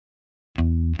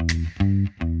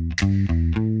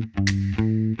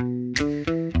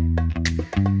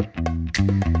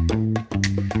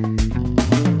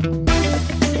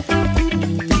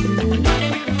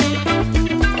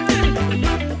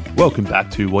Welcome back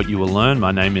to What You Will Learn.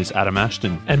 My name is Adam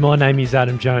Ashton. And my name is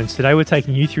Adam Jones. Today we're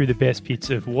taking you through the best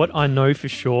bits of What I Know For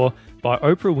Sure by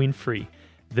Oprah Winfrey,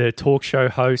 the talk show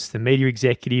host, the media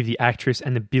executive, the actress,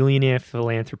 and the billionaire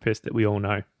philanthropist that we all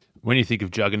know. When you think of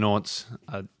juggernauts,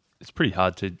 it's pretty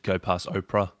hard to go past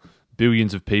Oprah.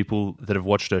 Billions of people that have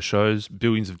watched her shows,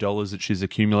 billions of dollars that she's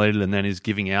accumulated and then is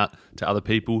giving out to other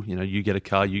people. You know, you get a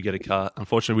car, you get a car.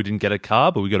 Unfortunately, we didn't get a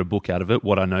car, but we got a book out of it,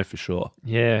 What I Know For Sure.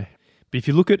 Yeah. But if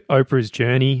you look at Oprah's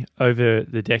journey over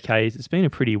the decades, it's been a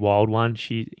pretty wild one.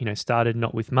 She, started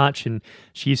not with much and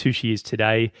she is who she is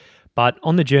today. But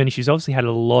on the journey, she's obviously had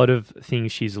a lot of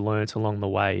things she's learnt along the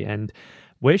way. And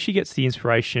where she gets the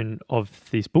inspiration of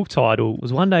this book title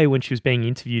was one day when she was being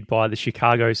interviewed by the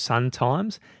Chicago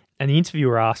Sun-Times, and the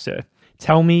interviewer asked her,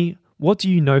 "Tell me, what do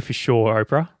you know for sure,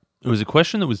 Oprah?" It was a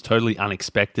question that was totally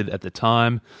unexpected at the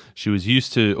time. She was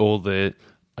used to all the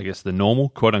normal,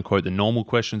 quote unquote, the normal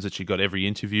questions that she got every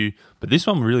interview. But this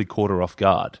one really caught her off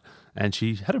guard. And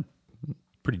she had a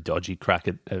pretty dodgy crack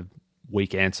at a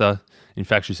weak answer. In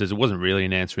fact, she says it wasn't really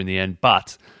an answer in the end.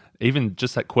 But even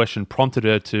just that question prompted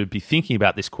her to be thinking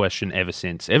about this question ever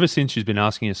since. Ever since she's been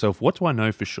asking herself, what do I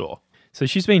know for sure? So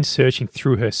she's been searching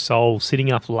through her soul,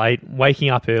 sitting up late, waking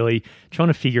up early, trying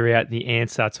to figure out the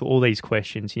answer to all these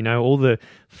questions, all the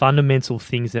fundamental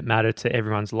things that matter to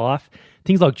everyone's life.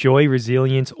 Things like joy,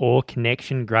 resilience, awe,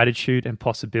 connection, gratitude, and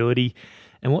possibility.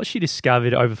 And what she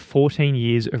discovered over 14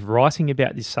 years of writing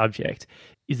about this subject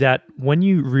is that when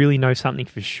you really know something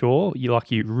for sure, you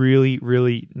really,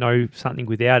 really know something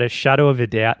without a shadow of a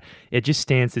doubt, it just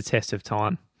stands the test of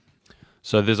time.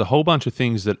 So there's a whole bunch of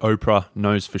things that Oprah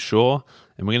knows for sure,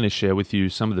 and we're going to share with you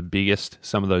some of the biggest,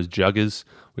 some of those juggers.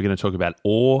 We're going to talk about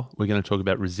awe, we're going to talk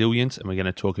about resilience, and we're going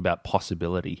to talk about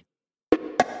possibility.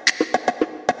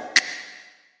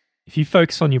 If you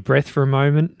focus on your breath for a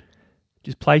moment,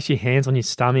 just place your hands on your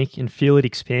stomach and feel it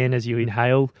expand as you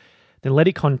inhale, then let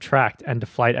it contract and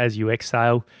deflate as you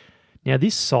exhale. Now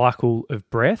this cycle of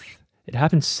breath, it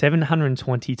happens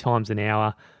 720 times an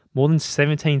hour, more than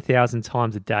 17,000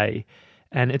 times a day.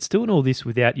 And it's doing all this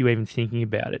without you even thinking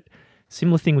about it.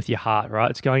 Similar thing with your heart,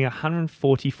 right? It's going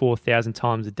 144,000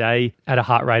 times a day at a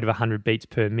heart rate of 100 beats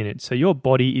per minute. So your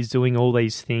body is doing all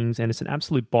these things, and it's an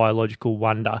absolute biological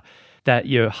wonder that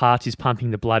your heart is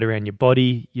pumping the blood around your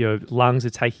body, your lungs are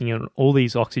taking in all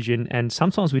these oxygen, and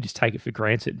sometimes we just take it for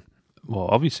granted. Well,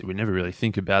 obviously, we never really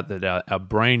think about that. Our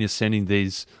brain is sending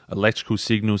these electrical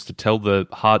signals to tell the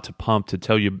heart to pump, to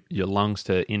tell your lungs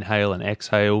to inhale and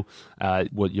exhale.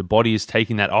 What your body is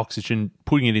taking that oxygen,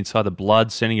 putting it inside the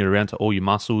blood, sending it around to all your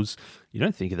muscles. You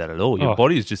don't think of that at all. Your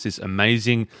body is just this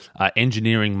amazing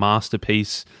engineering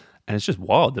masterpiece, and it's just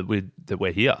wild that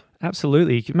we're here.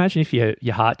 Absolutely. You can imagine if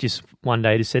your heart just one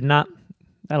day just said, "Nah,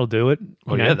 that'll do it."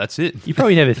 Yeah, that's it. You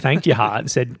probably never thanked your heart and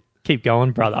said, "Keep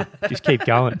going, brother. Just keep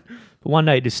going." But one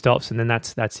day it just stops, and then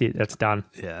that's it. That's done.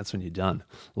 Yeah, that's when you're done.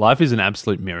 Life is an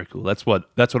absolute miracle. That's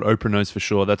what Oprah knows for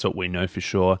sure. That's what we know for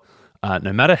sure.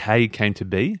 No matter how you came to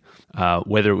be,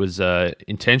 whether it was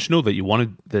intentional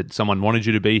that someone wanted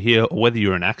you to be here, or whether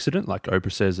you're an accident, like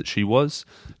Oprah says that she was,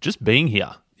 just being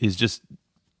here is just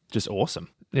awesome.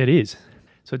 It is.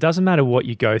 So it doesn't matter what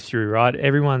you go through, right?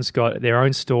 Everyone's got their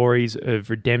own stories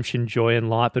of redemption, joy, and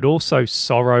light, but also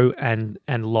sorrow and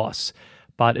loss.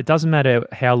 But it doesn't matter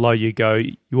how low you go,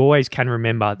 you always can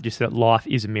remember just that life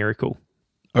is a miracle.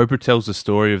 Oprah tells the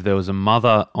story of there was a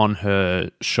mother on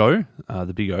her show,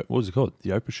 what was it called?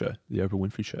 The Oprah Show, the Oprah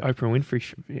Winfrey Show. Oprah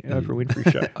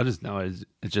Winfrey Show. I just know it's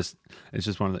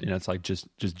just one of the, it's like just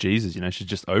Jesus, she's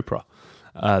just Oprah.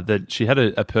 That she had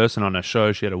a person on her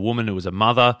show. She had a woman who was a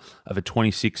mother of a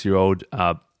 26-year-old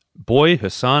boy, her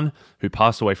son, who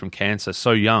passed away from cancer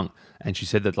so young. And she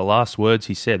said that the last words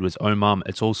he said was, "Oh, Mum,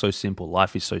 it's all so simple.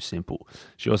 Life is so simple."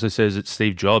 She also says that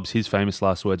Steve Jobs, his famous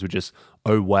last words were just,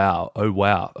 "Oh, wow, oh,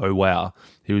 wow, oh, wow."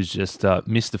 He was just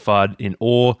mystified, in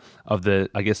awe of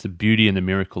the beauty and the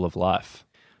miracle of life.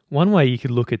 One way you could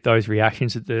look at those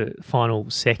reactions at the final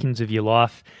seconds of your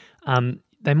life,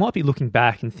 they might be looking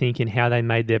back and thinking how they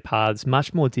made their paths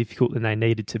much more difficult than they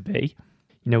needed to be.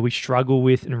 We struggle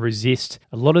with and resist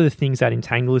a lot of the things that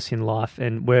entangle us in life,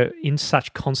 and we're in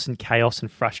such constant chaos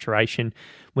and frustration,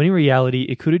 when in reality,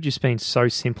 it could have just been so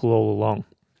simple all along.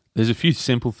 There's a few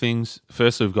simple things.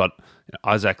 First, we've got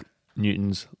Isaac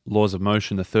Newton's laws of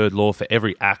motion, the third law: for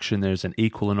every action, there's an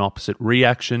equal and opposite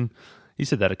reaction. He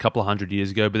said that a couple of hundred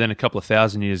years ago, but then a couple of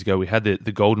thousand years ago, we had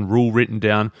the golden rule written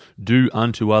down: do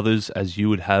unto others as you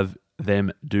would have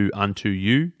them do unto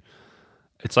you.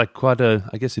 It's like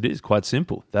I guess it is quite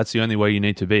simple. That's the only way you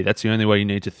need to be. That's the only way you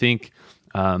need to think.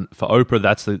 For Oprah,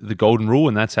 that's the golden rule,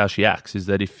 and that's how she acts, is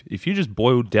that if you just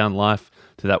boiled down life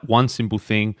to that one simple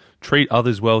thing, treat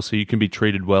others well so you can be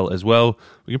treated well as well,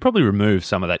 we can probably remove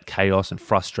some of that chaos and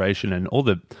frustration and all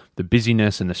the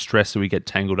busyness and the stress that we get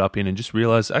tangled up in, and just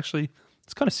realize, actually,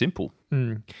 it's kind of simple.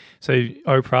 So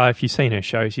Oprah, if you've seen her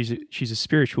show, she's a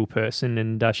spiritual person,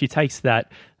 and she takes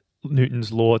that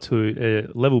Newton's law to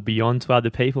a level beyond to other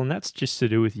people, and that's just to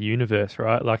do with the universe,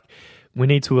 right? Like, we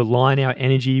need to align our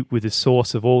energy with the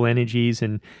source of all energies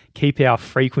and keep our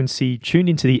frequency tuned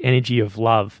into the energy of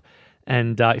love.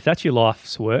 And if that's your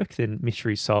life's work, then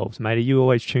mystery solved, mate. Are you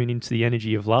always tuned into the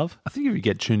energy of love? I think if you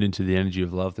get tuned into the energy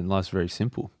of love, then life's very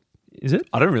simple. Is it?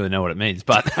 I don't really know what it means,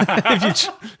 but if you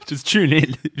just tune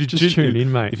in. Tune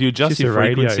in, mate. If you adjust Just your a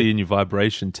radio. frequency and your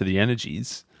vibration to the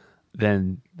energies,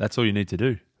 then that's all you need to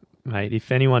do. Mate,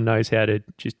 if anyone knows how to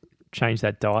just change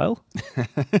that dial,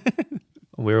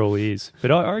 we're all ears.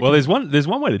 But I reckon, Well, there's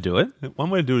one way to do it. One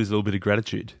way to do it is a little bit of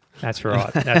gratitude. that's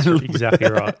right. That's exactly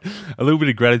right. A little bit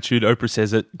of gratitude. Oprah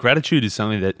says it. Gratitude is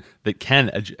something that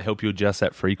can help you adjust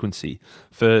that frequency.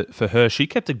 For her, she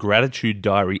kept a gratitude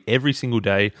diary every single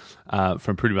day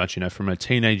from pretty much, from her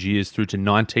teenage years through to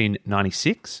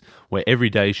 1996, where every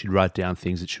day she'd write down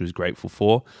things that she was grateful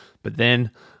for. But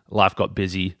then life got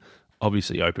busy.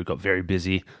 Obviously, Oprah got very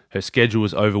busy. Her schedule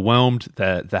was overwhelmed.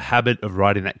 The habit of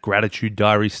writing that gratitude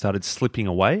diary started slipping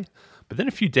away. But then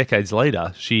a few decades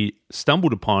later, she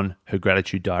stumbled upon her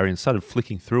gratitude diary and started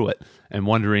flicking through it and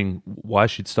wondering why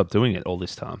she'd stopped doing it all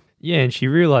this time. Yeah, and she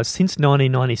realised since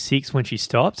 1996 when she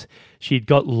stopped, she'd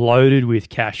got loaded with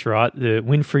cash, right? The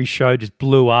Winfrey show just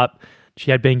blew up.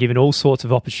 She had been given all sorts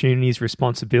of opportunities,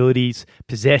 responsibilities,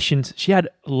 possessions. She had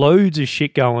loads of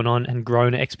shit going on and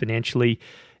grown exponentially.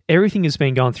 Everything has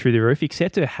been going through the roof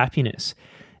except her happiness.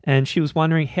 And she was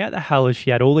wondering how the hell has she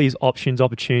had all these options,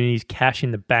 opportunities, cash in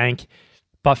the bank,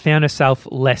 but found herself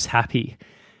less happy.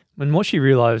 And what she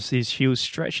realised is she was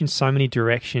stretched in so many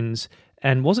directions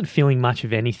and wasn't feeling much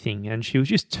of anything. And she was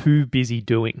just too busy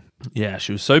doing. Yeah,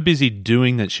 she was so busy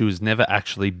doing that she was never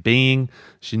actually being.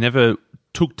 She never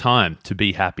took time to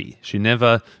be happy. She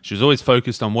was always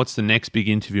focused on what's the next big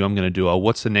interview I'm going to do, or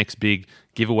what's the next big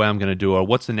giveaway I'm going to do, or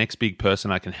what's the next big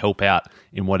person I can help out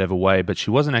in whatever way. But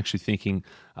she wasn't actually thinking,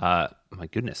 my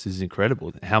goodness, this is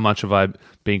incredible. How much have I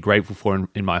been grateful for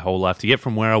in my whole life to get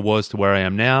from where I was to where I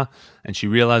am now? And she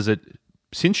realized that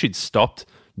since she'd stopped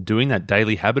doing that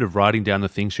daily habit of writing down the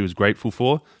things she was grateful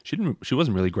for, she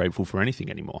wasn't really grateful for anything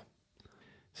anymore.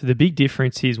 So the big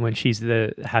difference is when she's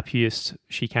the happiest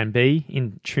she can be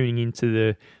in tuning into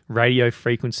the radio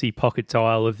frequency pocket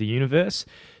dial of the universe,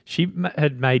 she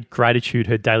had made gratitude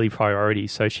her daily priority.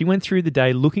 So she went through the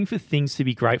day looking for things to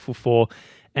be grateful for,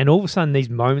 and all of a sudden these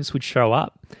moments would show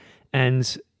up. And,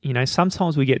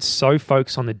 sometimes we get so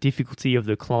focused on the difficulty of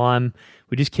the climb,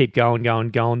 we just keep going,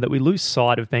 that we lose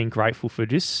sight of being grateful for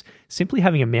just simply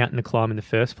having a mountain to climb in the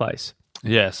first place.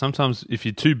 Yeah, sometimes if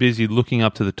you're too busy looking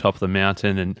up to the top of the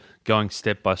mountain and going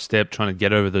step by step, trying to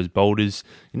get over those boulders,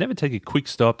 you never take a quick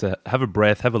stop to have a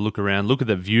breath, have a look around, look at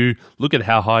the view, look at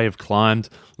how high you've climbed,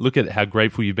 look at how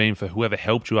grateful you've been for whoever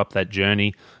helped you up that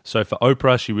journey. So for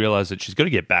Oprah, she realized that she's got to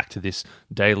get back to this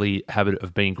daily habit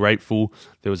of being grateful.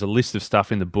 There was a list of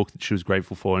stuff in the book that she was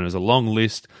grateful for, and it was a long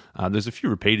list. There's a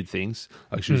few repeated things.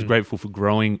 Like she was grateful for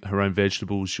growing her own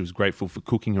vegetables. She was grateful for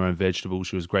cooking her own vegetables.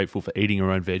 She was grateful for eating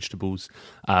her own vegetables.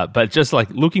 But just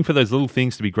like looking for those little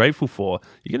things to be grateful for,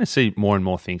 you're going to see more and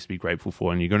more things to be grateful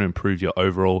for, and you're going to improve your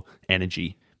overall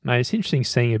energy. Mate, it's interesting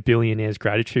seeing a billionaire's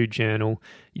gratitude journal.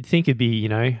 You'd think it'd be,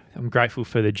 I'm grateful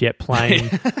for the jet plane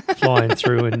flying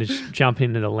through and just jumping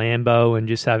into the Lambo and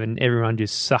just having everyone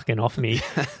just sucking off me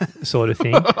sort of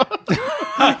thing.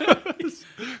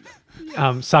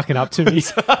 Sucking up to me.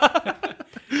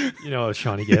 You know what I was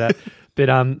trying to get at.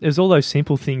 But there's all those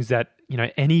simple things that,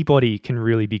 anybody can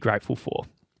really be grateful for.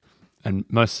 And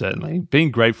most certainly, being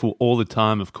grateful all the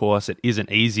time, of course, it isn't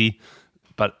easy.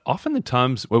 But often the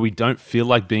times where we don't feel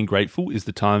like being grateful is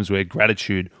the times where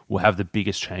gratitude will have the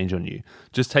biggest change on you.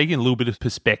 Just taking a little bit of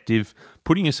perspective,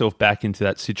 putting yourself back into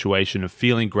that situation of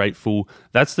feeling grateful,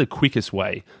 that's the quickest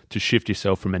way to shift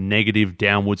yourself from a negative,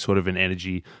 downward sort of an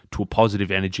energy to a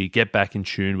positive energy. Get back in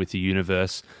tune with the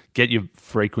universe, get your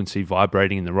frequency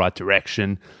vibrating in the right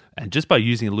direction. And just by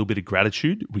using a little bit of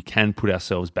gratitude, we can put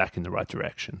ourselves back in the right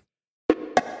direction.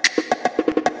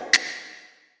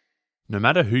 No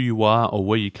matter who you are or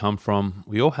where you come from,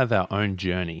 we all have our own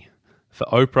journey. For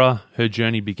Oprah, her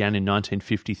journey began in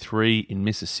 1953 in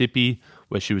Mississippi,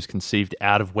 where she was conceived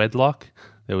out of wedlock.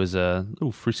 There was a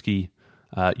little frisky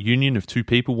union of two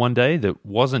people one day that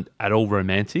wasn't at all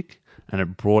romantic, and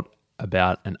it brought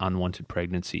about an unwanted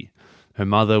pregnancy. Her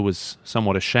mother was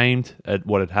somewhat ashamed at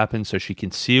what had happened, so she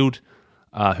concealed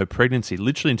her pregnancy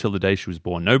literally until the day she was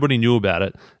born. Nobody knew about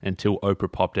it until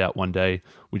Oprah popped out one day,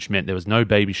 which meant there was no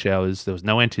baby showers, there was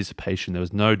no anticipation, there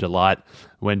was no delight.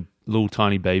 When little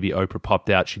tiny baby Oprah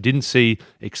popped out, she didn't see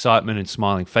excitement and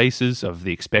smiling faces of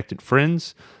the expectant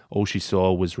friends. All she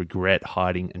saw was regret,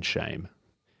 hiding, and shame.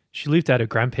 She lived at her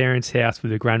grandparents' house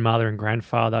with her grandmother and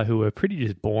grandfather, who were pretty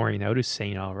just boring. They were just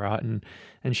senile, right?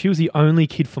 And she was the only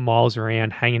kid for miles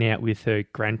around hanging out with her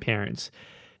grandparents.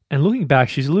 And looking back,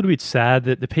 she's a little bit sad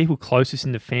that the people closest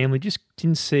in the family just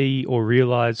didn't see or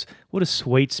realise what a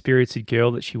sweet-spirited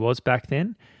girl that she was back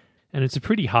then. And it's a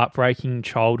pretty heartbreaking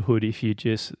childhood if you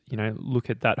just, look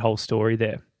at that whole story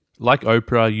there. Like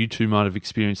Oprah, you too might have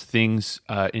experienced things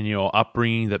in your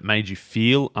upbringing that made you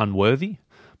feel unworthy.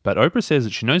 But Oprah says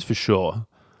that she knows for sure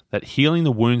that healing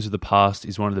the wounds of the past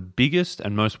is one of the biggest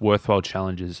and most worthwhile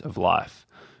challenges of life.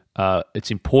 It's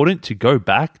important to go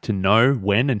back to know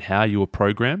when and how you were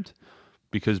programmed,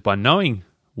 because by knowing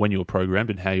when you were programmed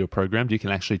and how you were programmed, you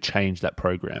can actually change that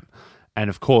program. And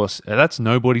of course, that's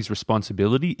nobody's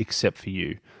responsibility except for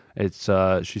you. It's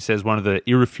she says one of the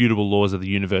irrefutable laws of the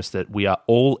universe that we are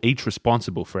all each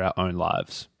responsible for our own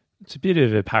lives. It's a bit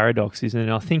of a paradox, isn't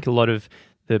it? I think a lot of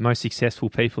the most successful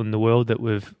people in the world that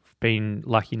we've been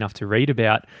lucky enough to read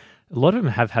about, a lot of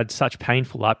them have had such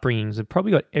painful upbringings and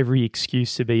probably got every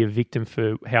excuse to be a victim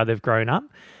for how they've grown up.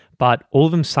 But all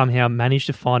of them somehow managed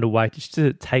to find a way just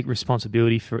to take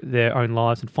responsibility for their own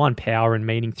lives and find power and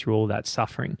meaning through all that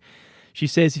suffering. She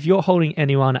says, if you're holding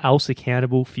anyone else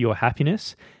accountable for your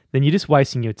happiness, then you're just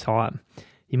wasting your time.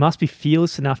 You must be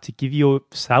fearless enough to give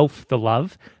yourself the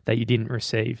love that you didn't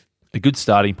receive. A good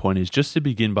starting point is just to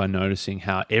begin by noticing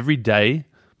how every day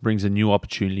brings a new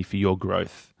opportunity for your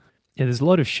growth. Yeah, there's a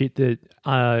lot of shit that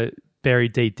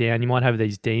buried deep down. You might have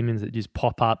these demons that just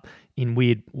pop up in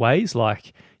weird ways,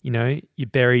 like, you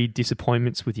bury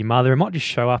disappointments with your mother. It might just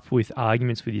show up with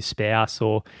arguments with your spouse,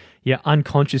 or your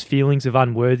unconscious feelings of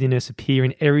unworthiness appear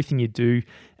in everything you do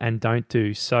and don't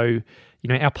do. So,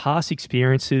 our past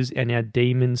experiences and our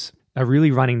demons are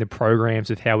really running the programs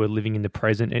of how we're living in the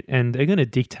present, and they're going to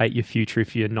dictate your future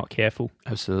if you're not careful.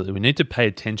 Absolutely. We need to pay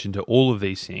attention to all of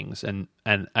these things and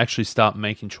actually start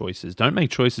making choices. Don't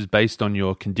make choices based on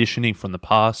your conditioning from the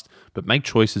past, but make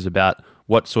choices about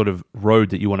what sort of road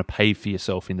that you want to pave for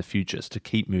yourself in the future to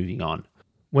keep moving on.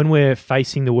 When we're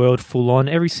facing the world full on,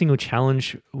 every single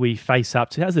challenge we face up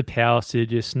to has the power to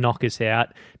just knock us out,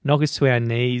 knock us to our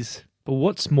knees. But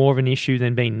what's more of an issue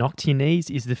than being knocked to your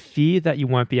knees is the fear that you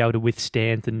won't be able to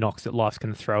withstand the knocks that life's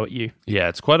going to throw at you. Yeah,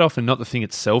 it's quite often not the thing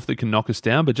itself that can knock us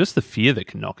down, but just the fear that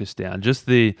can knock us down. Just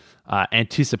the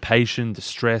anticipation, the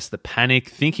stress, the panic,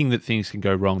 thinking that things can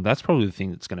go wrong. That's probably the thing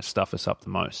that's going to stuff us up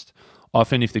the most.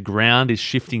 Often if the ground is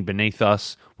shifting beneath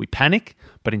us, we panic,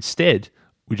 but instead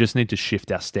we just need to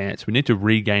shift our stance. We need to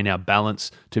regain our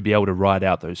balance to be able to ride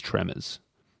out those tremors.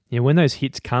 Yeah, when those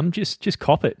hits come, just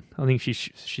cop it. I think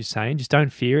she's saying, just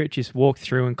don't fear it. Just walk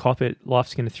through and cop it.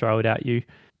 Life's going to throw it at you.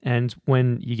 And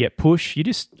when you get pushed, you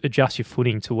just adjust your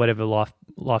footing to whatever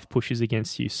life pushes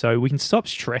against you. So we can stop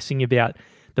stressing about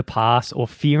the past or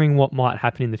fearing what might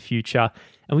happen in the future,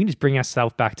 and we can just bring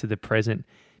ourselves back to the present.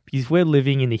 Because if we're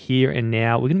living in the here and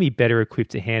now, we're going to be better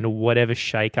equipped to handle whatever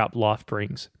shake-up life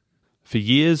brings. For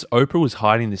years, Oprah was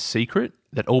hiding this secret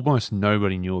that almost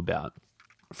nobody knew about.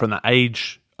 From the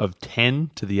age of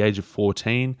 10 to the age of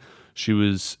 14, she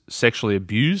was sexually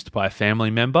abused by a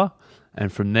family member.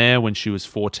 And from there, when she was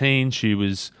 14, she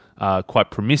was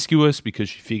quite promiscuous because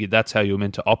she figured that's how you were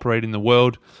meant to operate in the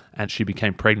world. And she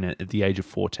became pregnant at the age of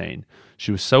 14.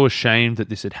 She was so ashamed that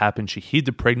this had happened. She hid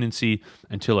the pregnancy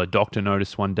until her doctor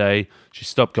noticed one day. She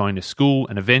stopped going to school,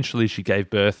 and eventually she gave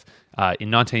birth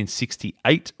in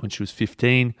 1968 when she was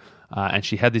 15. And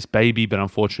she had this baby, but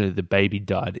unfortunately the baby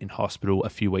died in hospital a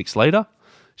few weeks later.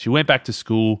 She went back to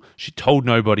school. She told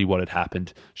nobody what had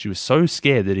happened. She was so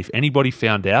scared that if anybody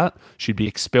found out, she'd be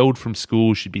expelled from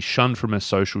school. She'd be shunned from her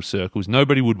social circles.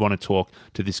 Nobody would want to talk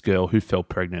to this girl who fell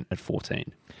pregnant at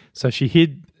 14. So she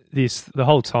hid this the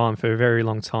whole time for a very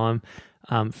long time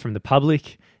from the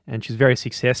public, and she's very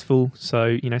successful.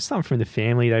 So, some from the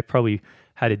family, they probably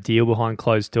had a deal behind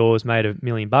closed doors, made $1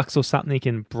 million or something,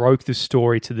 and broke the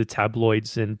story to the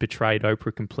tabloids and betrayed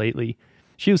Oprah completely.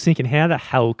 She was thinking, how the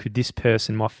hell could this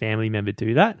person, my family member,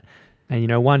 do that?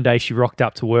 And, one day she rocked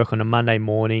up to work on a Monday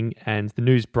morning and the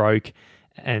news broke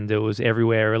and it was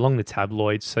everywhere along the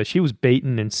tabloids. So she was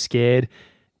beaten and scared.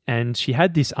 And she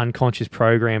had this unconscious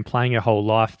program playing her whole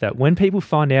life that when people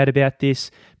find out about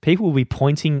this, people will be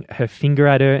pointing her finger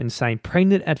at her and saying,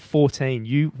 "Pregnant at 14,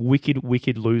 you wicked,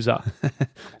 wicked loser."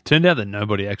 Turned out that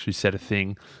nobody actually said a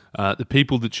thing. The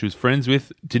people that she was friends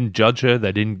with didn't judge her.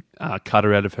 They didn't cut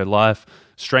her out of her life.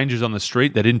 Strangers on the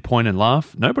street, they didn't point and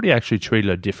laugh. Nobody actually treated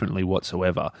her differently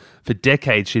whatsoever. For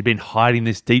decades, she'd been hiding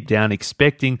this deep down,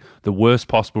 expecting the worst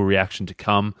possible reaction to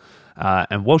come.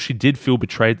 And while she did feel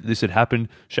betrayed that this had happened,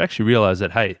 she actually realized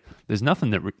that, hey, there's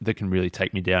nothing that can really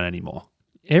take me down anymore.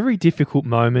 Every difficult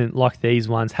moment like these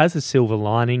ones has a silver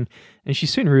lining, and she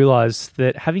soon realized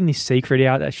that having this secret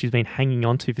out that she's been hanging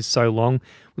on to for so long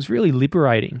was really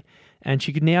liberating, and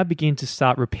she could now begin to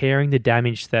start repairing the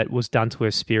damage that was done to her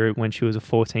spirit when she was a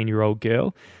 14-year-old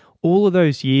girl. All of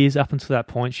those years up until that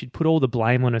point, she'd put all the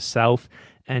blame on herself,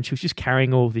 and she was just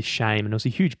carrying all of this shame, and it was a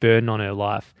huge burden on her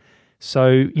life.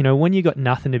 So, when you got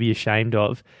nothing to be ashamed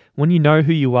of, when you know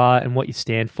who you are and what you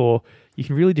stand for, you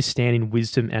can really just stand in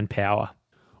wisdom and power.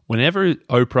 Whenever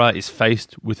Oprah is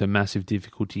faced with a massive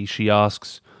difficulty, she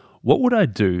asks, "What would I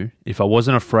do if I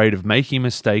wasn't afraid of making a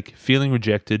mistake, feeling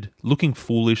rejected, looking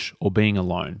foolish, or being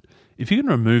alone?" If you can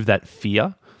remove that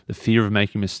fear, the fear of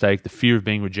making a mistake, the fear of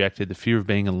being rejected, the fear of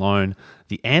being alone,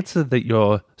 the answer that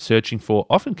you're searching for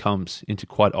often comes into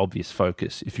quite obvious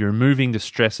focus. If you're removing the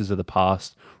stresses of the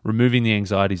past, removing the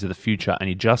anxieties of the future, and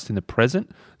you're just in the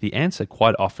present, the answer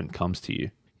quite often comes to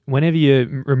you. Whenever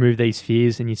you remove these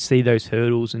fears and you see those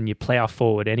hurdles and you plow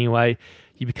forward anyway,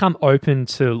 you become open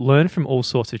to learn from all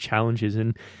sorts of challenges.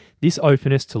 And this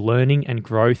openness to learning and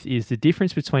growth is the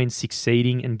difference between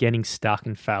succeeding and getting stuck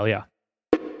in failure.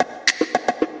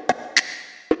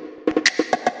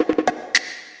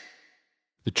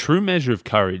 The true measure of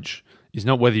courage is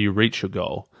not whether you reach your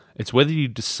goal, it's whether you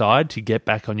decide to get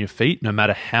back on your feet no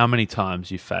matter how many times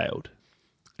you failed.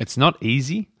 It's not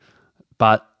easy,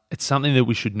 but it's something that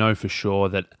we should know for sure,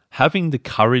 that having the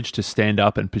courage to stand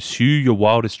up and pursue your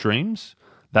wildest dreams,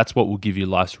 that's what will give you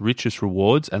life's richest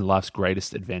rewards and life's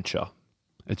greatest adventure.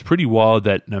 It's pretty wild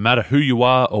that no matter who you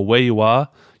are or where you are,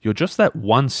 you're just that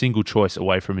one single choice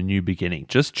away from a new beginning.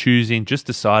 Just choosing, just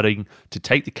deciding to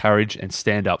take the courage and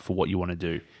stand up for what you want to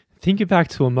do. Think back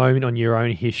to a moment on your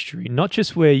own history, not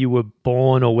just where you were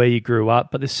born or where you grew up,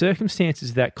 but the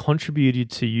circumstances that contributed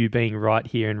to you being right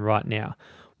here and right now.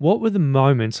 What were the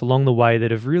moments along the way that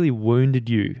have really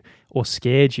wounded you or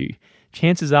scared you?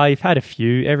 Chances are you've had a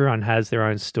few, everyone has their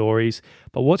own stories,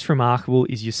 but what's remarkable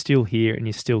is you're still here and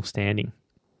you're still standing.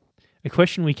 A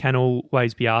question we can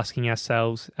always be asking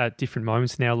ourselves at different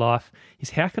moments in our life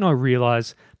is, how can I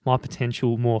realize my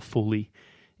potential more fully?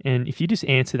 And if you just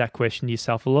answer that question to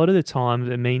yourself, a lot of the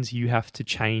time it means you have to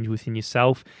change within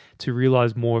yourself to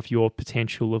realize more of your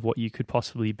potential of what you could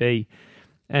possibly be.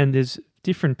 And there's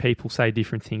different people say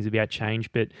different things about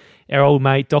change, but our old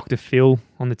mate, Dr. Phil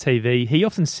on the TV, he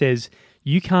often says,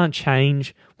 you can't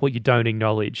change what you don't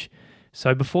acknowledge.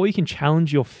 So before you can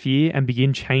challenge your fear and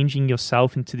begin changing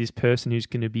yourself into this person who's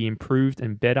going to be improved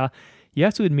and better, you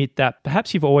have to admit that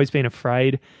perhaps you've always been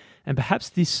afraid, and perhaps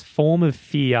this form of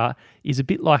fear is a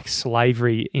bit like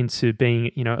slavery into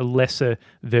being, a lesser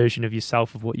version of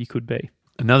yourself of what you could be.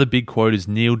 Another big quote is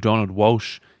Neil Donald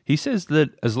Walsh. He says that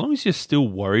as long as you're still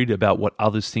worried about what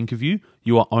others think of you,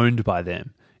 you are owned by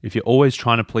them. If you're always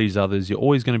trying to please others, you're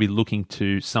always going to be looking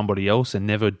to somebody else and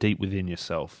never deep within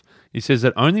yourself. He says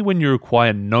that only when you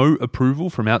require no approval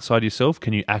from outside yourself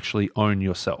can you actually own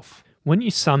yourself. When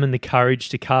you summon the courage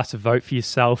to cast a vote for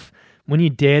yourself, when you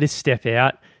dare to step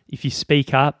out, if you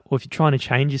speak up, or if you're trying to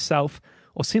change yourself,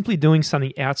 or simply doing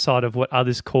something outside of what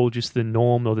others call just the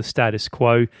norm or the status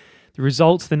quo, the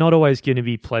results, they're not always going to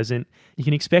be pleasant. You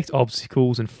can expect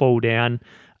obstacles and fall down.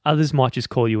 Others might just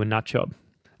call you a nut job.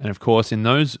 And of course, in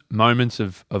those moments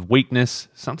of weakness,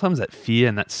 sometimes that fear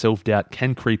and that self-doubt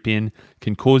can creep in,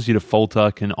 can cause you to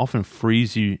falter, can often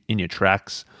freeze you in your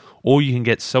tracks, or you can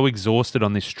get so exhausted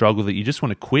on this struggle that you just want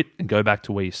to quit and go back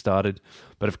to where you started.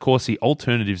 But of course, the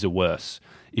alternatives are worse.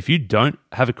 If you don't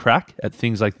have a crack at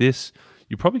things like this,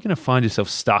 you're probably going to find yourself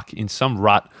stuck in some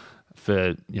rut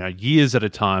for years at a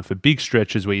time, for big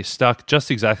stretches where you're stuck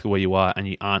just exactly where you are and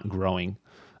you aren't growing.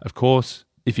 Of course,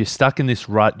 if you're stuck in this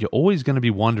rut, you're always going to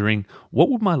be wondering, what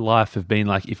would my life have been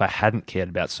like if I hadn't cared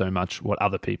about so much what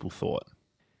other people thought?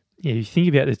 Yeah, you think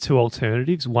about the two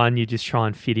alternatives. One, you just try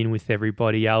and fit in with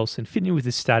everybody else and fit in with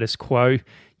the status quo.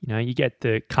 You get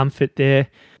the comfort there.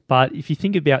 But if you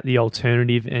think about the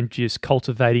alternative and just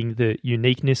cultivating the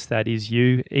uniqueness that is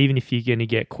you, even if you're going to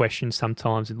get questions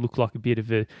sometimes and look like a bit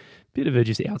of a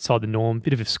just outside the norm,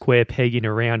 bit of a square peg in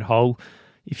a round hole,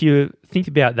 If you think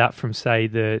about that from, say,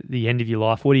 the end of your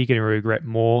life, what are you going to regret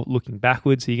more looking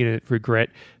backwards? Are you going to regret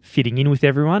fitting in with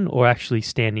everyone or actually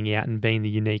standing out and being the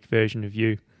unique version of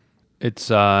you? It's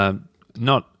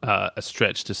not a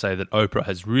stretch to say that Oprah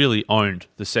has really owned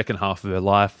the second half of her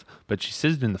life, but she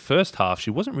says that in the first half,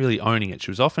 she wasn't really owning it.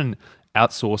 She was often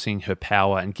outsourcing her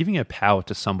power and giving her power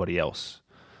to somebody else.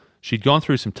 She'd gone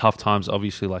through some tough times,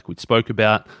 obviously, like we spoke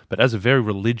about, but as a very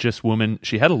religious woman,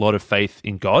 she had a lot of faith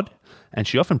in God, and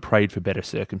she often prayed for better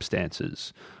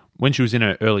circumstances. When she was in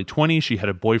her early 20s, she had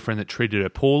a boyfriend that treated her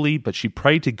poorly, but she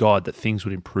prayed to God that things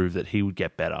would improve, that he would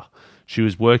get better. She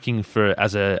was working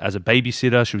as a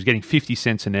babysitter. She was getting 50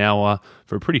 cents an hour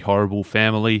for a pretty horrible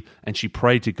family, and she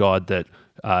prayed to God that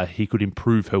he could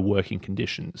improve her working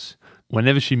conditions.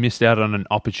 Whenever she missed out on an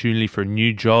opportunity for a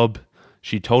new job,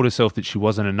 she told herself that she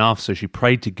wasn't enough, so she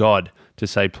prayed to God to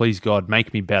say, please God,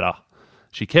 make me better.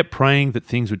 She kept praying that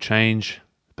things would change,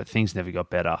 but things never got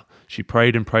better. She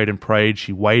prayed and prayed and prayed.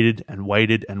 She waited and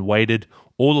waited and waited.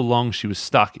 All along, she was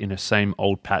stuck in her same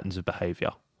old patterns of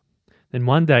behavior. Then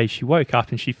one day she woke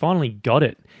up and she finally got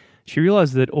it. She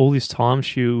realized that all this time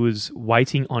she was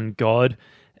waiting on God,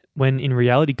 when in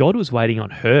reality, God was waiting on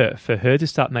her for her to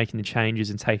start making the changes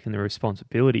and taking the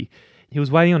responsibility. He was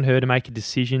waiting on her to make a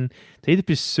decision to either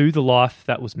pursue the life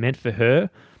that was meant for her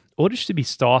or just to be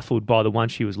stifled by the one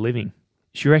she was living.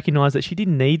 She recognized that she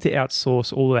didn't need to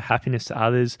outsource all her happiness to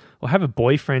others or have a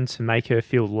boyfriend to make her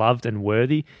feel loved and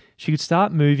worthy. She could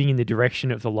start moving in the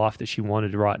direction of the life that she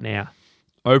wanted right now.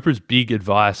 Oprah's big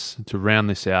advice to round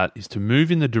this out is to move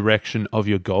in the direction of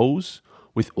your goals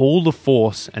with all the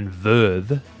force and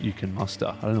verve you can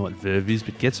muster. I don't know what verve is,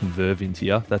 but get some verve into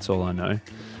you. That's all I know.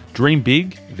 Dream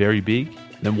big, very big,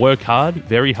 then work hard,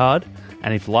 very hard.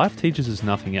 And if life teaches us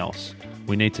nothing else,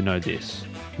 we need to know this.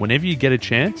 Whenever you get a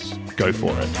chance, go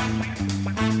for it.